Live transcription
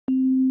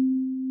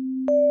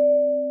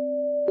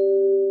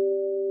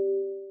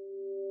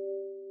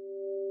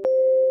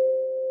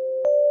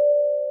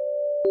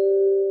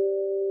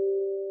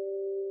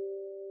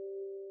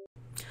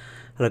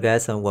Hello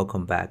guys and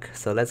welcome back.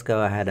 So let's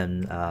go ahead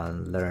and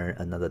learn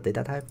another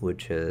data type,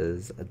 which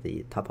is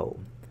the tuple.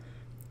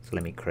 So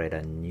let me create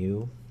a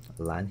new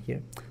line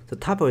here. So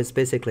tuple is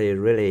basically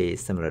really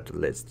similar to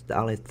list. The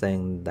only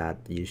thing that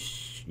you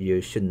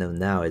should know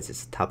now is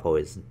this tuple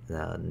is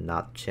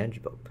not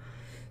changeable.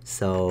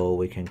 So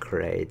we can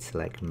create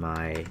like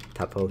my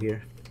tuple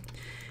here,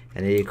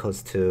 and it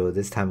equals to,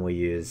 this time we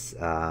use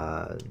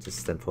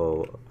just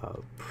simple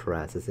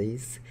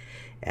parentheses,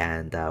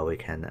 and we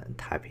can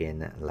type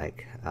in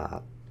like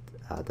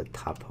the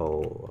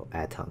tuple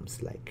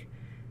atoms, like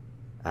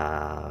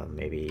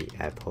maybe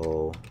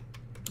apple,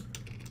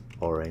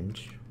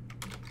 orange,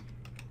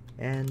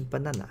 and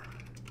banana.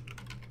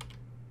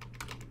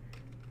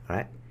 All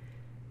right,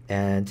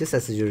 and just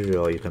as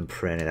usual, you can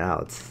print it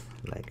out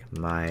like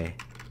my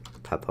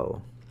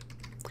tuple,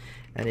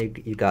 and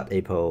you got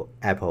apple,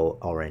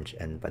 orange,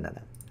 and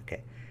banana.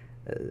 Okay,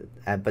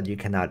 but you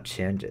cannot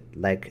change it.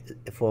 Like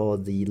for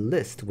the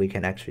list, we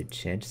can actually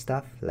change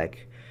stuff.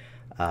 Like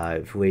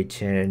if we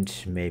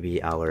change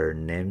maybe our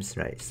names,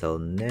 right? So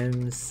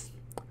names,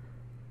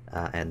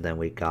 and then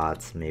we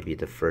got maybe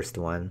the first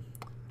one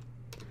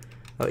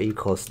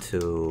equals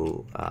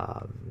to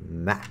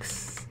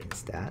max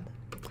instead.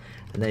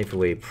 And then if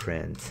we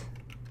print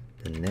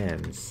the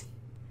names,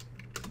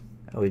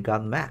 we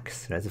got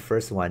max, right? The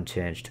first one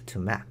changed to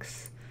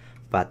max,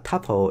 but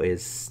tuple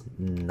is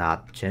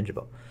not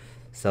changeable.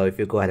 So if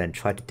you go ahead and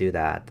try to do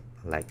that,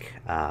 like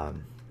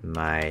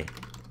my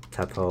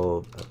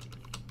tuple,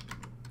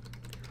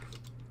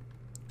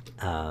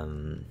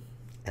 and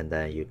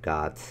then you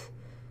got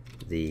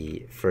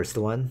the first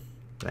one,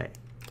 right?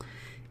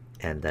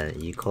 And then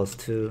equals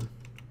to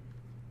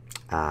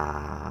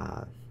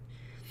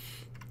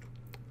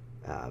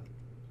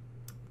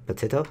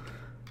potato,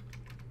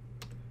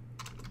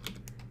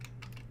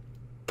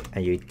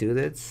 and you do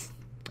this,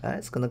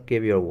 it's gonna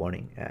give you a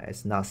warning.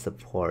 It's not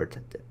support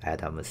the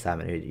atom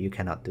assignment. You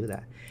cannot do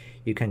that.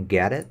 You can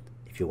get it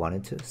if you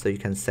wanted to. So you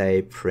can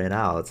say print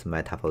out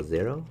my tuple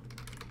 0,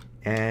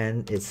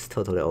 and it's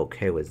totally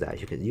okay with that.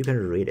 You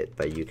can read it,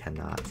 but you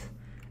cannot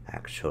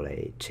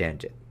actually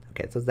change it.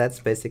 Okay, so that's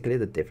basically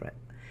the difference.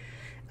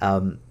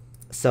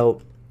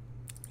 So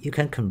you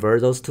can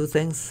convert those two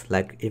things.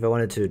 Like if I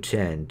wanted to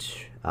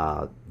change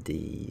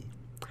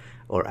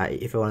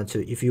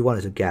if you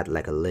wanted to get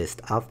like a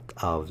list of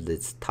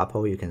this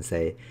tuple, you can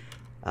say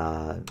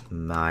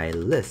my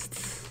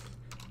lists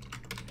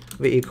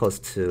v equals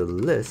to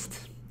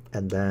list,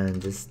 and then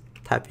just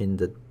type in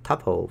the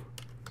tuple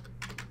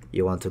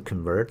you want to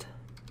convert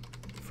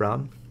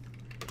from.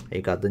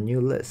 You got the new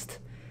list,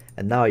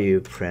 and now you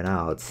print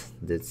out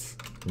this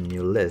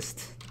new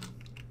list.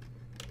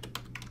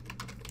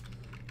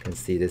 You can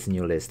see this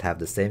new list have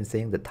the same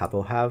thing the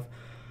tuple have,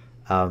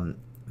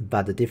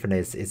 but the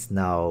difference is it's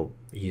now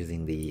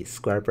using the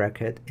square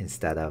bracket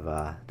instead of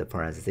the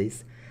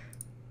parentheses.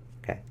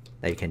 Okay,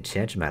 now you can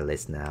change my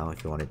list now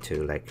if you wanted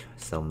to, like,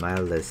 so my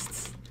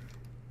lists,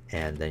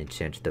 and then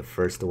change the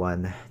first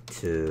one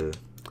to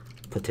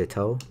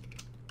potato,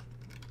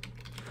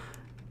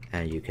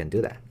 and you can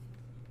do that.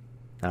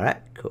 All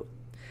right, cool.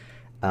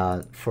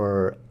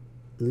 For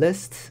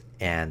list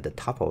and the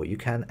tuple, you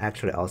can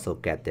actually also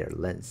get their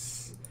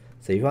lengths.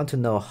 So if you want to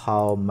know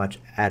how much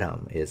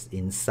atom is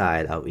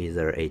inside of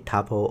either a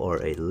tuple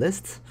or a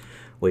list,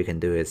 what you can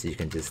do is you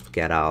can just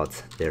get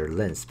out their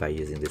lengths by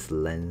using this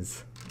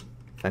length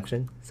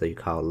function. So you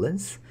call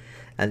length,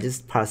 and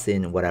just pass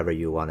in whatever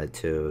you wanted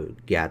to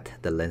get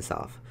the length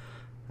of.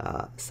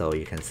 So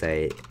you can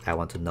say I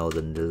want to know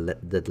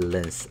the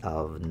length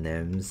of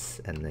names,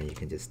 and then you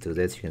can just do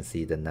this. You can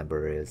see the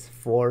number is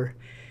 4.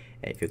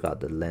 And if you got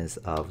the length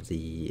of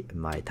the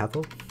my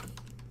tuple,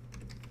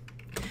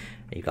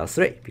 you got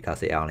 3 because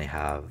they only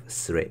have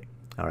 3.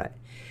 All right,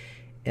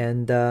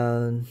 and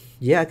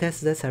yeah, I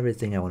guess that's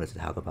everything I wanted to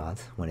talk about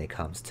when it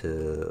comes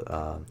to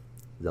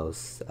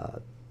those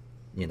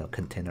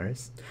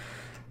containers.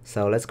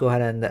 So let's go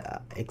ahead and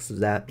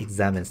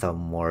examine some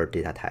more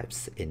data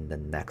types in the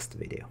next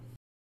video.